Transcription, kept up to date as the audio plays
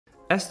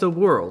As the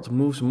world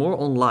moves more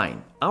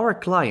online, our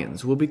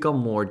clients will become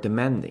more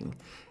demanding.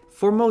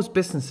 For most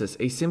businesses,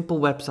 a simple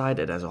website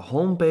that has a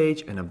home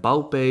page, an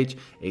about page,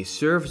 a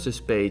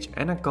services page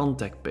and a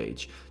contact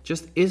page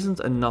just isn't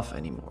enough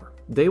anymore.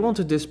 They want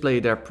to display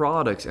their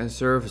products and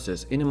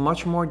services in a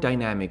much more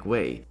dynamic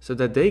way so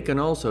that they can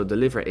also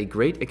deliver a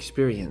great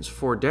experience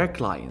for their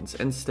clients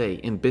and stay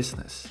in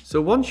business. So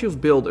once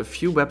you've built a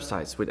few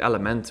websites with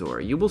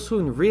Elementor, you will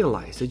soon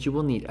realize that you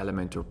will need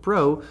Elementor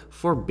Pro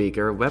for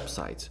bigger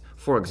websites.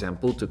 For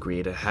example, to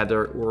create a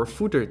header or a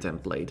footer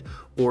template,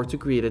 or to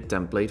create a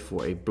template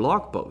for a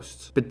blog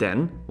post. But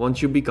then,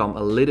 once you become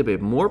a little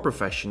bit more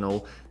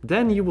professional,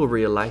 then you will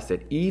realize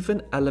that even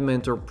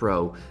Elementor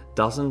Pro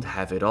doesn't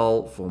have it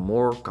all for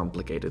more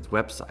complicated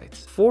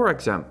websites. For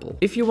example,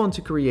 if you want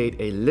to create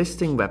a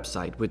listing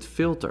website with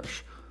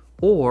filters,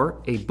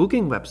 or a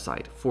booking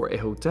website for a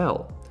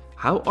hotel,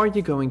 how are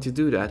you going to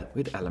do that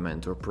with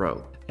Elementor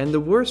Pro? And the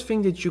worst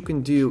thing that you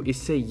can do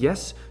is say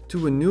yes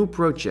to a new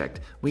project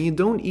when you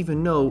don't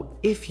even know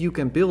if you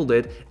can build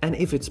it and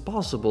if it's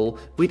possible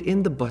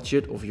within the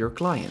budget of your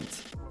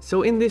client.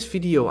 So in this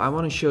video, I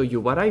want to show you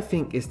what I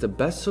think is the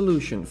best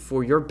solution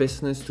for your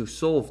business to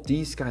solve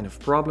these kind of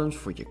problems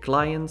for your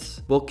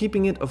clients, while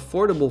keeping it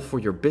affordable for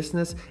your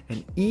business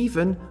and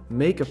even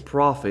make a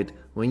profit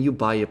when you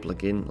buy a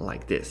plugin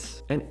like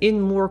this. And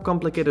in more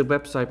complicated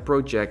website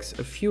projects,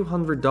 a few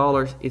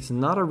 $100s is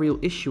not a real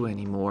issue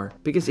anymore,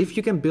 because if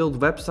you can build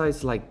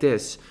websites like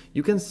this,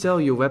 you can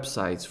sell your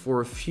websites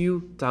for a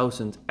few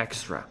thousand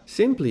extra.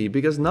 Simply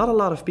because not a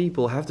lot of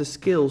people have the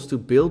skills to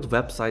build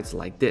websites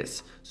like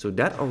this, so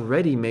that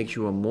already makes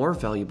you a more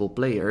valuable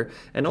player.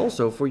 And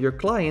also for your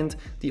client,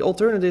 the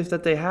alternative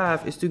that they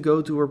have is to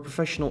go to a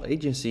professional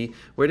agency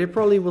where they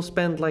probably will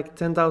spend like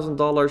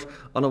 $10,000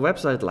 on a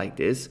website like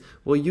this.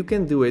 Well, you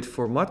can do it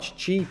for much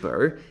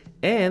cheaper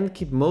and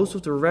keep most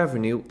of the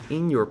revenue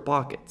in your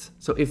pocket.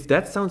 So if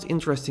that sounds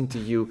interesting to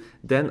you,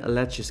 then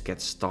let's just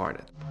get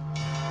started.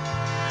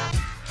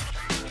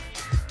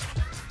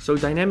 So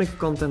dynamic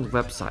content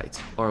websites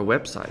are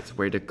websites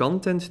where the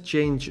content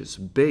changes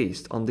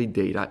based on the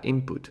data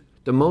input.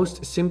 The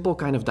most simple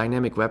kind of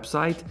dynamic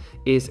website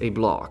is a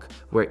blog,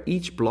 where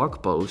each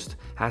blog post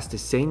has the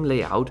same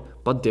layout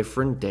but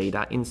different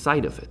data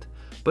inside of it.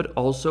 But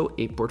also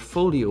a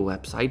portfolio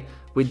website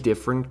with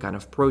different kind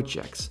of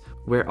projects,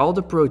 where all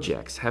the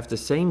projects have the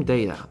same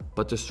data,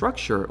 but the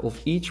structure of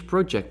each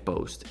project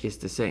post is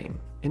the same.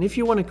 And if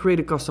you want to create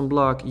a custom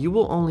blog, you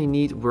will only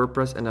need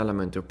WordPress and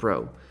Elementor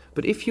Pro.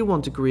 But if you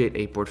want to create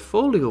a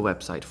portfolio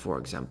website, for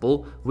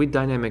example, with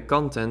dynamic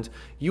content,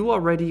 you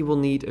already will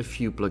need a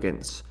few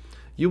plugins.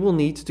 You will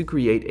need to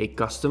create a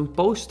custom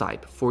post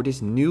type for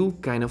this new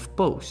kind of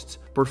post,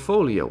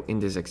 portfolio in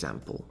this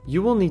example.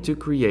 You will need to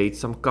create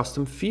some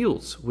custom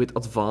fields with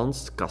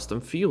advanced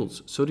custom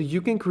fields so that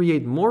you can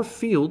create more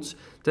fields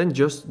than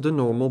just the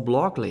normal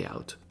blog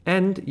layout.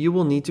 And you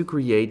will need to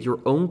create your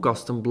own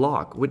custom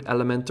blog with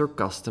Elementor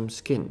Custom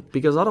Skin,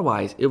 because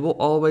otherwise it will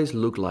always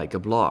look like a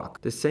blog,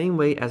 the same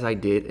way as I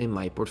did in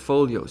my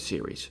portfolio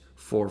series,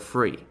 for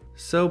free.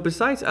 So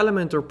besides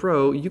Elementor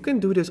Pro, you can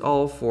do this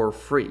all for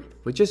free,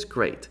 which is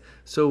great.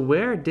 So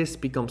where this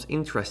becomes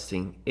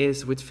interesting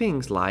is with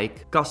things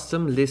like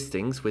custom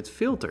listings with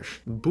filters,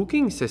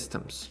 booking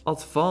systems,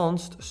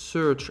 advanced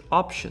search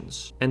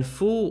options, and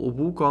full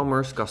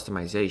WooCommerce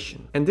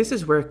customization. And this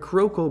is where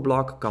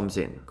Crocoblock comes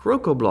in.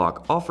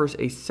 Crocoblock offers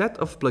a set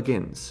of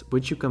plugins,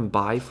 which you can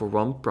buy for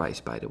one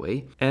price, by the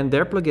way, and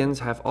their plugins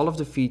have all of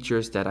the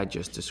features that I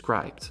just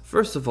described.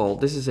 First of all,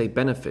 this is a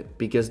benefit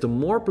because the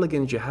more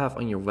plugins you have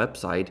on your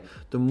website,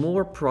 the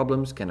more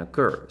problems can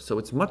occur. So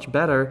it's much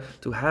better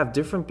to have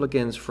different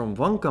plugins from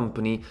one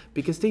company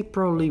because they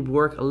probably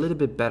work a little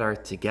bit better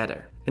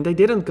together. And they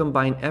didn't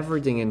combine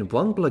everything in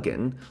one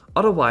plugin,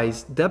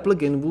 otherwise that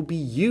plugin will be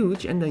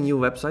huge and then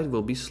your website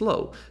will be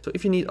slow. So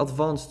if you need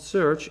advanced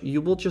search,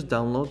 you will just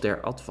download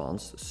their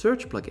advanced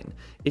search plugin.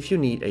 If you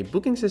need a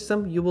booking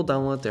system, you will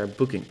download their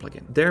booking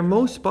plugin. Their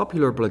most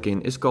popular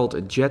plugin is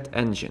called Jet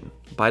Engine.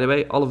 By the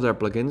way, all of their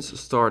plugins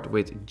start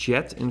with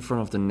Jet in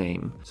front of the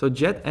name. So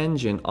Jet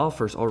Engine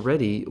offers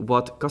already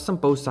what Custom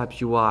Post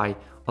Type UI,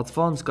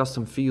 Advanced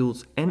Custom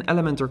Fields and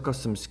Elementor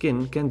Custom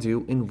Skin can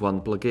do in one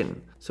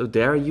plugin. So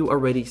there you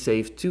already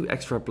save 2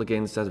 extra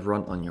plugins that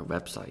run on your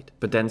website.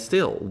 But then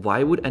still,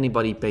 why would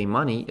anybody pay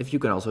money if you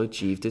can also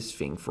achieve this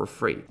thing for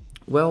free?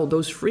 Well,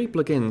 those free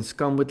plugins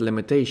come with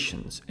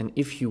limitations, and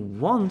if you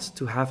want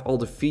to have all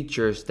the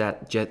features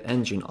that Jet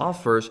Engine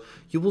offers,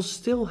 you will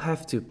still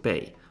have to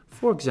pay.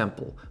 For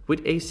example,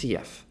 with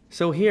ACF.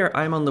 So here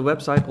I'm on the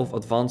website of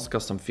Advanced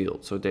Custom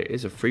Field. So there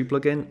is a free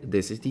plugin,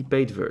 this is the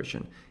paid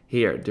version.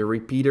 Here, the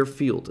repeater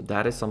field,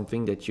 that is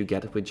something that you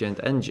get with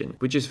Jet Engine,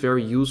 which is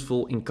very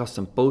useful in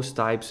custom post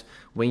types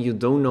when you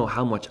don't know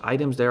how much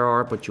items there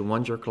are, but you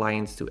want your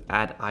clients to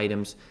add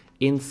items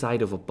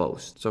inside of a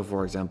post. So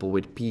for example,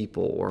 with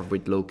people or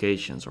with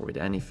locations or with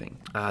anything.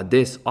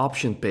 This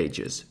option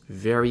pages,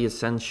 very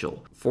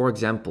essential. For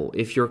example,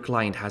 if your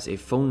client has a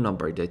phone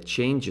number that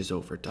changes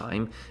over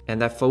time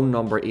and that phone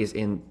number is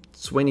in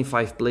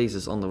 25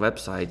 places on the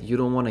website, you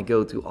don't want to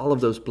go to all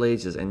of those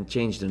places and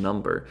change the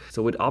number.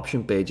 So with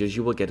option pages,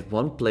 you will get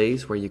one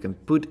place where you can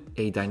put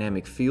a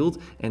dynamic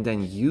field and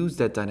then use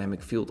that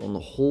dynamic field on the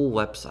whole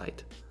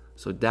website.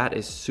 So that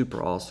is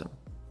super awesome.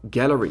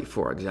 Gallery,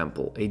 for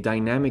example, a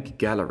dynamic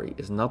gallery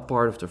is not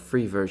part of the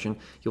free version.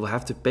 You will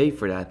have to pay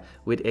for that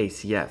with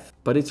ACF,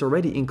 but it's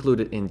already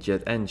included in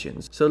Jet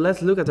Engines. So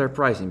let's look at their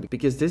pricing,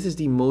 because this is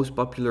the most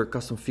popular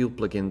custom field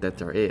plugin that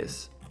there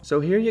is. So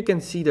here you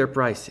can see their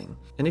pricing.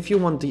 And if you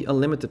want the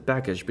unlimited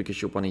package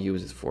because you want to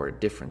use it for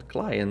different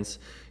clients,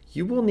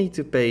 you will need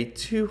to pay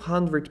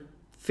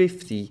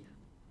 $250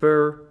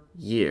 per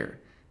year.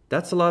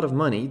 That's a lot of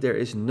money. There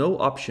is no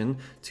option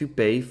to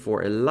pay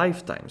for a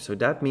lifetime. So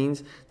that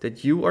means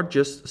that you are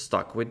just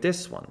stuck with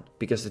this one,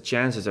 because the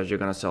chances that you're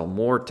going to sell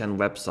more 10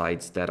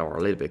 websites that are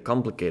a little bit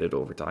complicated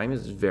over time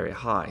is very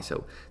high.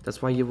 So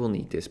that's why you will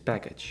need this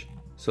package.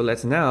 So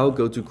let's now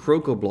go to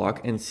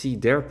Crocoblock and see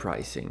their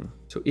pricing.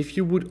 So if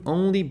you would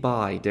only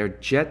buy their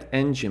Jet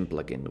Engine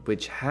plugin,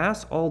 which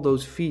has all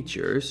those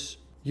features,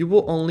 you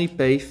will only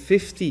pay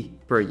 $50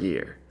 per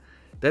year.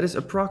 That is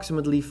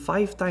approximately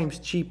 5 times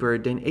cheaper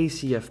than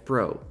ACF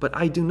Pro, but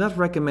I do not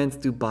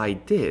recommend to buy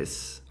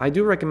this. I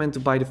do recommend to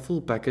buy the full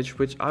package,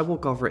 which I will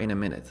cover in a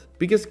minute.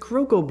 Because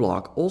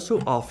Crocoblock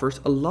also offers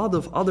a lot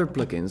of other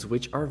plugins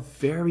which are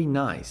very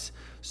nice.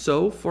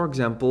 So for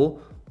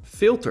example,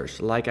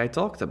 filters, like I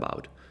talked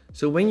about.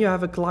 So when you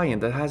have a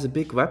client that has a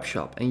big web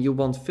shop and you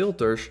want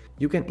filters,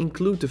 you can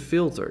include the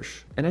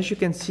filters. And as you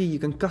can see, you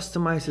can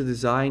customize the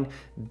design.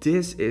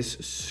 This is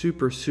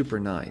super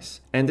nice.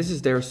 And this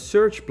is their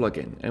search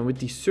plugin. And with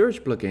the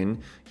search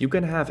plugin, you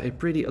can have a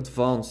pretty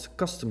advanced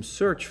custom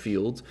search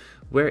field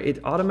where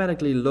it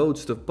automatically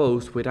loads the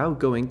post without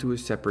going to a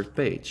separate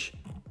page.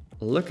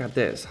 Look at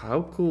this.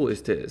 How cool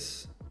is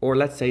this? Or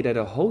let's say that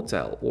a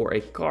hotel or a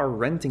car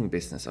renting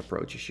business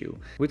approaches you.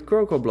 With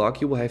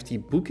Crocoblock, you will have the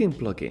booking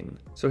plugin.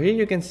 So here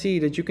you can see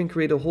that you can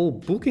create a whole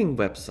booking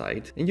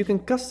website and you can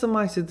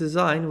customize the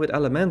design with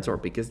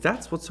Elementor, because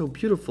that's what's so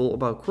beautiful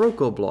about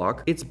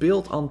Crocoblock. It's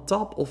built on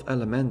top of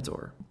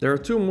Elementor. There are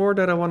two more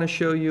that I want to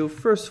show you.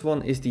 First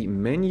one is the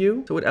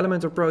menu. So with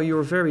Elementor Pro,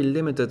 you're very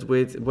limited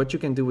with what you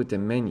can do with the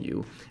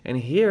menu. And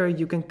here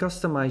you can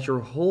customize your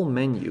whole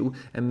menu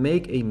and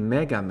make a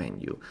mega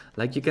menu,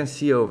 like you can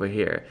see over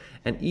here.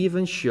 And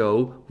even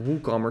show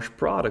WooCommerce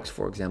products,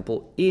 for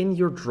example, in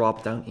your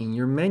drop-down in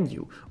your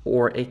menu,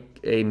 or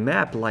a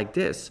map like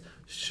this.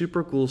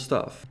 Super cool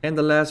stuff. And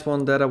the last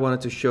one that I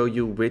wanted to show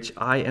you, which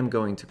I am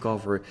going to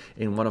cover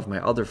in one of my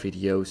other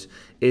videos,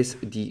 is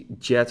the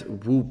Jet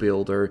Woo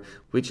Builder,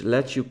 which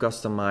lets you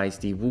customize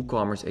the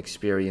WooCommerce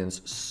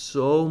experience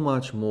so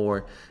much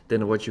more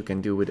than what you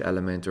can do with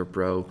Elementor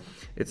Pro.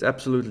 It's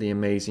absolutely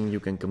amazing. You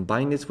can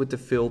combine this with the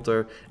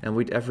filter and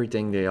with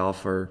everything they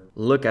offer.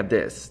 Look at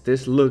this.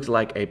 This looks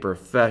like a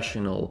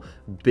professional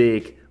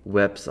big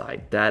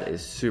website. That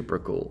is super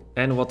cool.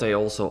 And what they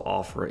also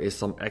offer is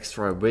some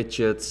extra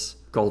widgets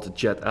called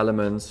Jet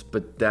Elements,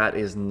 but that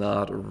is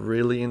not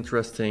really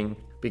interesting,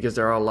 because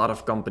there are a lot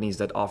of companies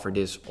that offer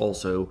this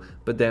also,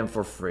 but then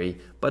for free.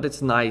 But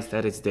it's nice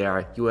that it's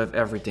there. You have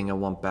everything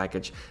in one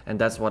package, and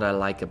that's what I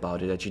like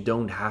about it, that you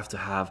don't have to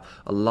have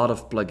a lot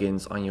of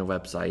plugins on your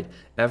website.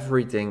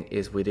 Everything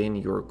is within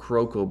your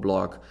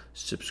Crocoblock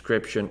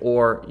subscription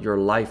or your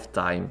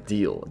lifetime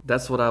deal.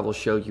 That's what I will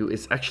show you.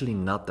 It's actually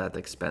not that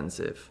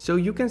expensive. So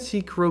you can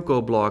see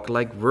Crocoblock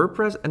like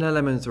WordPress and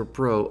Elementor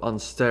Pro on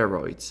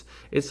steroids.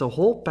 It's a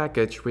whole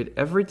package with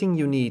everything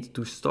you need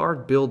to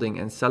start building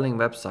and selling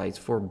websites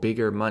for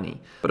bigger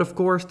money. But of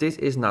course, this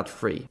is not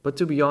free. But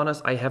to be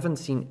honest, I haven't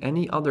seen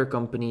any other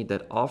company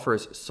that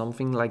offers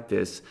something like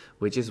this,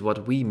 which is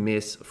what we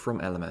miss from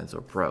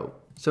Elementor Pro.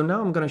 So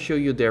now I'm going to show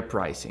you their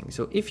pricing.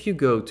 So if you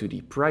go to the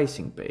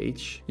pricing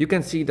page, you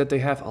can see that they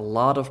have a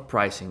lot of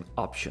pricing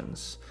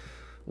options,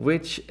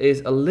 which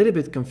is a little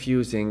bit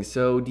confusing.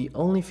 So the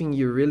only thing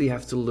you really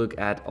have to look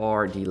at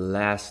are the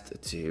last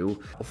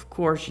two. Of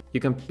course, you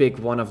can pick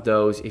one of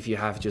those if you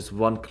have just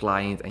one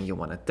client and you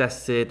want to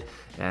test it,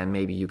 and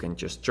maybe you can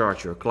just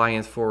charge your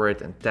client for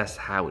it and test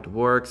how it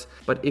works.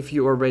 But if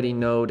you already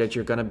know that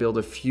you're going to build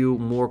a few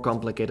more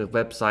complicated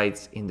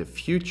websites in the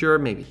future,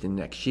 maybe the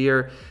next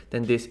year,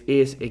 then this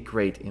is a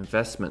great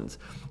investment.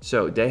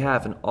 So they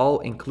have an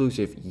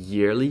all-inclusive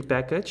yearly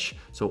package,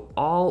 so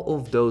all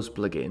of those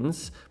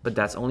plugins, but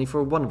that's only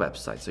for one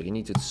website. So you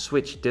need to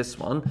switch this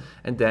one,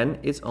 and then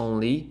it's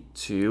only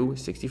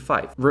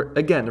 $265.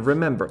 Again,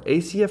 remember,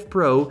 ACF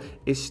Pro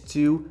is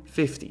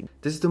 $250.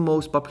 This is the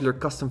most popular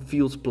custom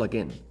fields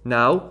plugin.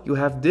 Now you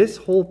have this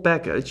whole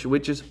package,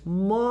 which is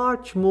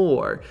much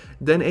more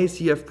than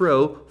ACF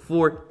Pro,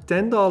 for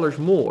 $10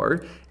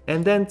 more.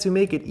 And then to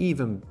make it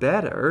even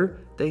better,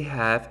 they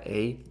have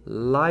a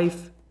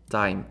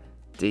lifetime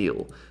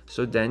deal.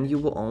 So then you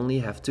will only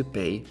have to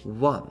pay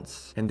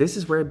once. And this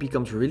is where it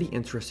becomes really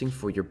interesting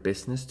for your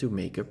business to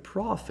make a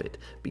profit.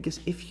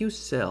 Because if you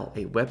sell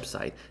a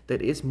website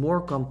that is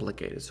more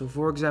complicated, so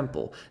for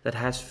example, that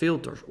has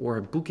filters or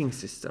a booking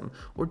system,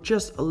 or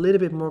just a little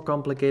bit more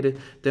complicated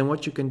than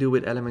what you can do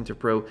with Elementor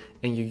Pro,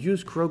 and you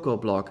use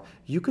Crocoblock,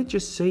 you could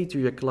just say to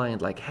your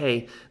client like,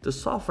 hey, the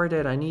software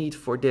that I need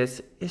for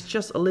this is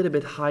just a little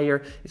bit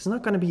higher. It's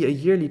not going to be a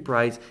yearly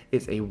price.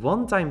 It's a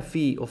one-time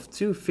fee of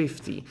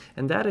 $250,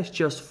 and that is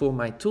just for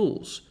my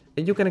tools.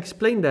 And you can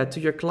explain that to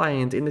your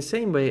client in the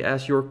same way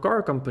as your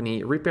car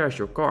company repairs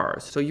your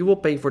cars. So you will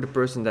pay for the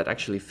person that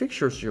actually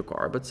fixtures your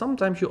car, but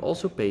sometimes you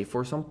also pay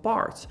for some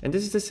parts. And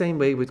this is the same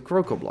way with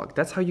Crocoblock.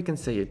 That's how you can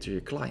say it to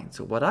your client.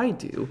 So what I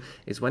do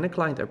is when a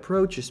client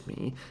approaches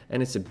me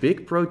and it's a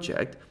big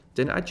project,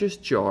 then I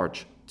just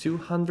charge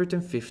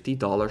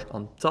 $250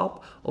 on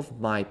top of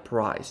my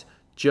price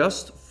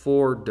just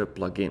for the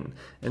plugin.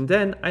 And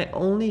then I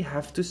only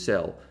have to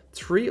sell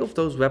 3 of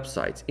those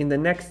websites in the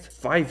next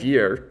 5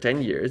 years,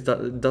 10 years,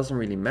 that doesn't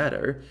really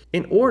matter,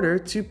 in order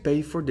to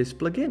pay for this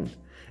plugin.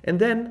 And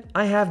then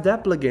I have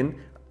that plugin,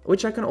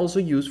 which I can also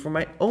use for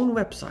my own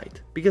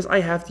website, because I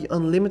have the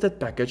unlimited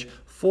package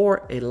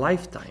for a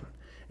lifetime.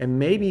 And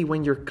maybe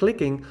when you're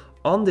clicking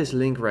on this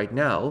link right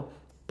now,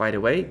 by the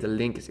way, the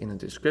link is in the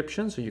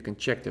description, so you can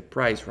check the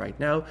price right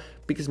now,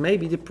 because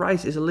maybe the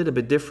price is a little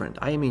bit different.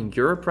 I am in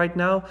Europe right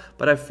now,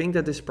 but I think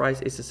that this price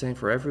is the same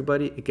for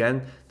everybody.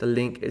 Again, the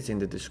link is in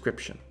the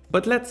description.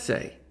 But let's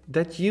say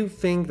that you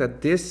think that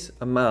this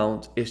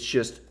amount is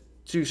just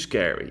too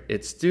scary.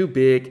 It's too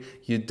big.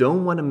 You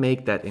don't want to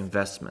make that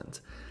investment.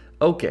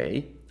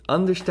 Okay,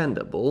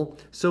 understandable.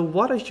 So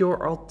what is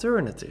your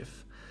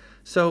alternative?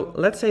 So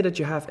let's say that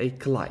you have a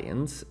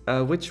client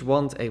which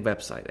wants a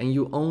website and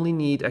you only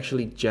need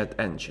actually Jet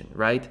Engine,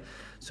 right?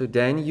 So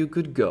then you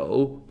could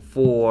go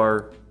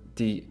for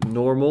the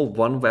normal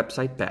one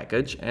website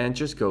package and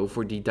just go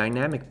for the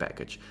dynamic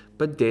package.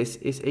 But this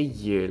is a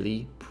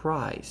yearly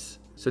price.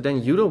 So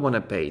then you don't want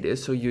to pay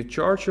this, so you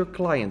charge your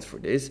clients for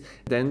this,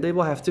 then they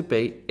will have to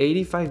pay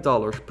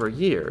 $85 per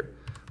year.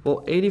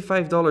 Well,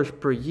 $85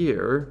 per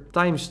year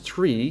times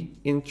 3,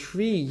 in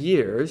 3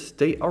 years,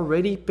 they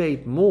already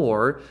paid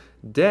more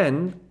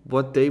than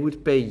what they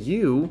would pay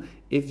you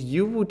if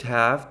you would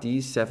have the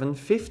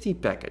 $750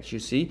 package, you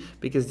see,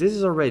 because this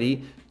is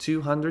already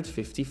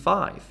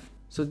 $255.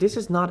 So this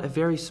is not a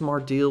very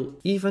smart deal,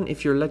 even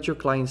if you let your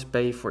clients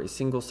pay for a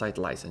single site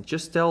license.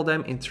 Just tell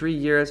them in 3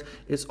 years,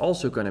 it's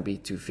also going to be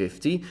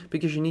 $250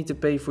 because you need to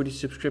pay for the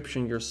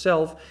subscription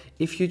yourself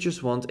if you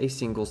just want a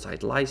single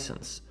site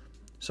license.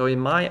 So in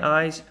my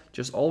eyes,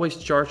 just always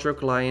charge your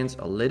clients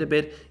a little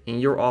bit in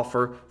your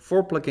offer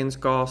for plugins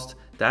cost.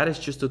 That is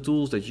just the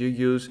tools that you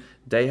use.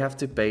 They have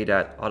to pay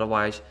that.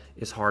 Otherwise,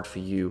 it's hard for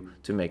you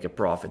to make a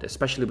profit,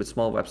 especially with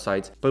small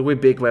websites. But with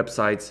big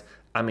websites,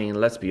 I mean,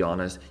 let's be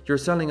honest, you're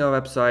selling a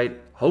website,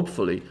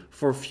 hopefully,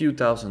 for a few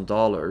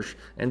 $1,000s,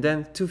 and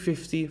then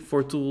 $250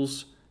 for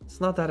tools. It's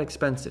not that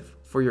expensive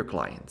for your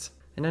clients.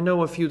 And I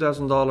know a few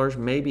 $1,000s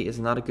maybe is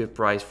not a good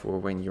price for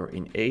when you're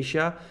in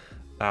Asia,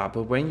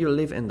 but when you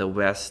live in the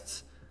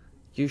West,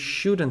 you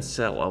shouldn't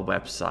sell a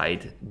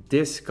website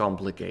this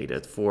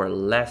complicated for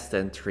less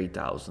than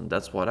 3,000.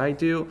 That's what I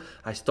do.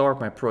 I start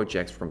my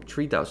projects from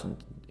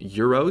 3,000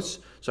 euros.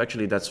 So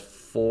actually that's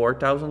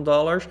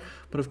 $4,000.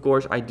 But of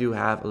course I do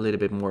have a little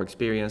bit more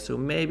experience. So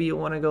maybe you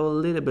want to go a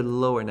little bit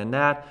lower than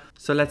that.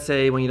 So let's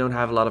say when you don't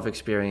have a lot of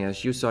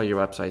experience, you sell your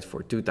website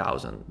for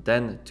 2,000,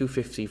 then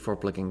 $250 for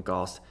plugin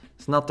cost.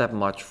 It's not that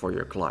much for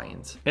your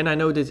clients. And I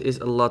know this is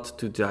a lot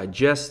to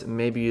digest.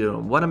 Maybe you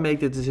don't want to make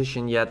the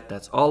decision yet.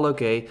 That's all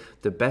okay.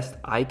 The best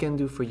I can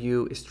do for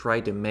you is try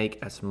to make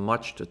as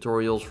much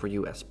tutorials for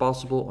you as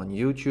possible on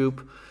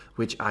YouTube,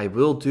 which I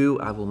will do.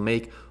 I will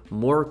make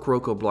more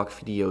Crocoblock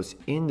videos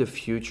in the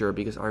future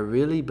because I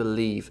really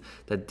believe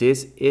that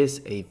this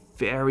is a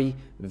very,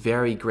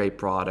 very great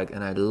product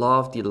and I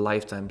love the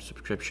lifetime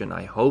subscription.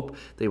 I hope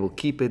they will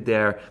keep it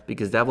there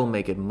because that will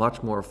make it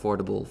much more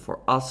affordable for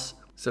us,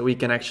 so we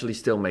can actually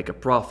still make a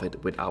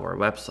profit with our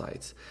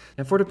websites.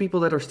 And for the people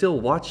that are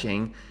still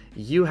watching,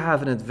 you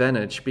have an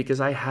advantage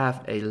because I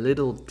have a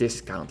little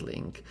discount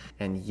link.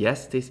 And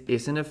yes, this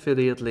is an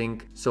affiliate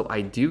link, so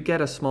I do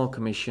get a small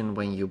commission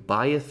when you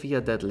buy it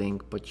via that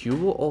link, but you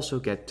will also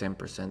get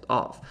 10%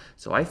 off.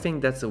 So I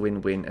think that's a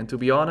win-win. And to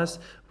be honest,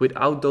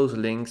 without those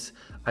links,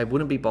 I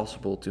wouldn't be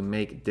possible to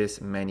make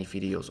this many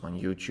videos on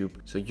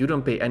YouTube. So you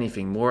don't pay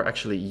anything more,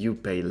 actually you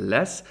pay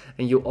less,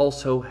 and you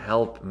also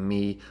help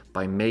me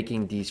by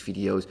making these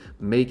videos,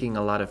 making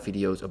a lot of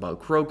videos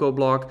about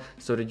Crocoblock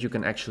so that you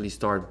can actually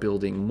start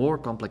building more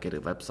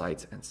complicated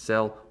websites and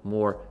sell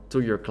more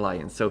to your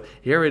clients. So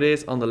here it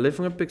is on the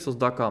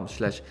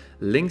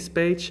livingwithpixels.com/links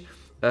page.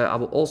 I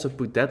will also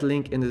put that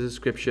link in the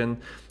description.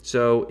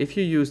 So if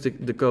you use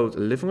the code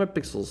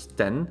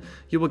livingwithpixels10,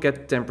 you will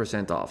get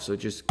 10% off. So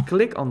just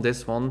click on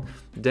this one,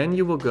 then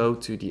you will go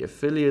to the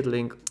affiliate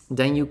link.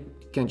 Then you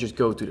can just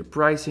go to the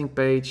pricing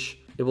page.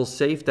 It will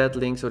save that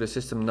link so the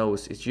system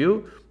knows it's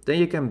you. Then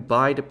you can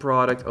buy the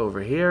product over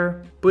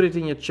here, put it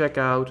in your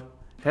checkout,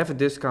 have a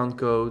discount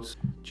code,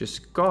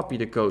 just copy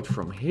the code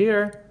from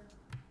here,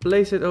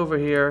 place it over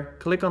here,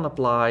 click on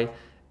apply,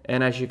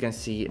 and as you can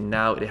see,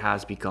 now it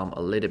has become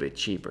a little bit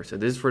cheaper. So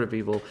this is for the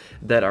people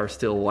that are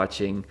still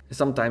watching.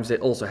 Sometimes they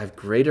also have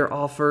greater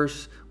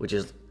offers, which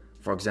is,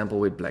 for example,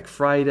 with Black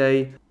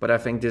Friday, but I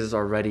think this is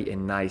already a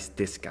nice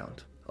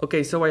discount.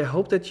 Okay, so I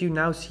hope that you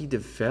now see the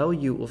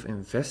value of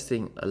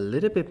investing a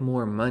little bit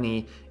more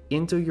money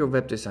into your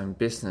web design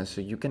business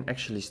so you can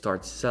actually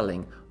start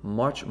selling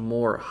much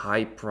more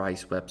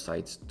high-priced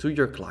websites to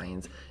your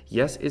clients.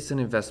 Yes, it's an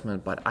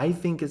investment, but I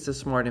think it's a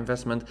smart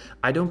investment.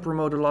 I don't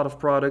promote a lot of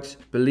products.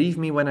 Believe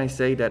me when I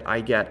say that I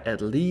get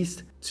at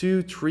least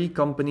 2-3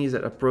 companies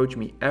that approach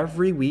me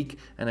every week,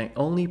 and I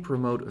only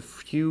promote a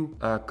few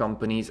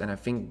companies, and I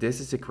think this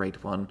is a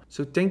great one.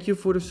 So thank you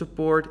for the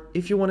support.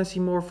 If you want to see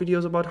more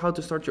videos about how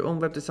to start your own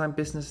web design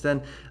business,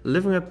 then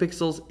Living with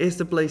Pixels is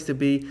the place to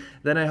be.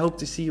 Then I hope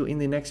to see you in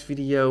the next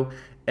video,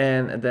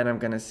 and then I'm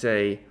gonna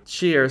say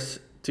cheers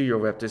to your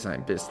web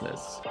design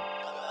business.